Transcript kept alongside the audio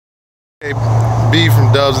B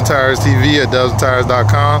from Dubs and Tires TV at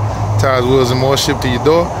dubsandtires.com. Tires, wheels, and more shipped to your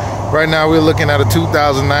door. Right now we're looking at a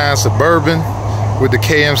 2009 Suburban with the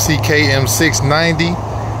KMC KM690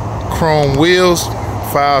 chrome wheels,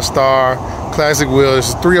 5-star classic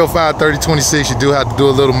wheels. 305 3026. You do have to do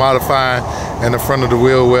a little modifying in the front of the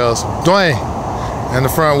wheel wells, and the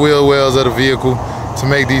front wheel wells of the vehicle to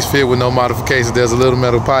make these fit with no modifications. There's a little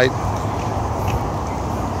metal pipe,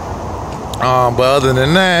 but other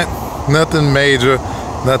than that, nothing major,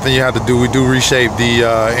 nothing you have to do. We do reshape the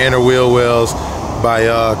inner wheel wells by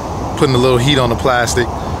putting a little heat on the plastic.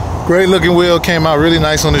 Great looking wheel, came out really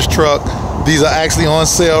nice on this truck. These are actually on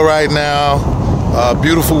sale right now.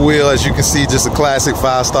 Beautiful wheel, as you can see, just a classic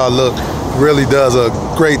 5-star look. Really does a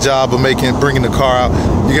great job of bringing the car out.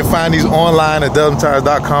 You can find these online at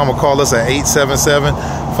dubsandtires.com or call us at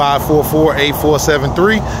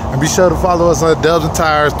 877-544-8473. And be sure to follow us on Dubs and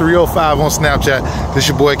Tires 305 on Snapchat. This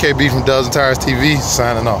your boy KB from Dubs and Tires TV,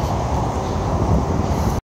 signing off.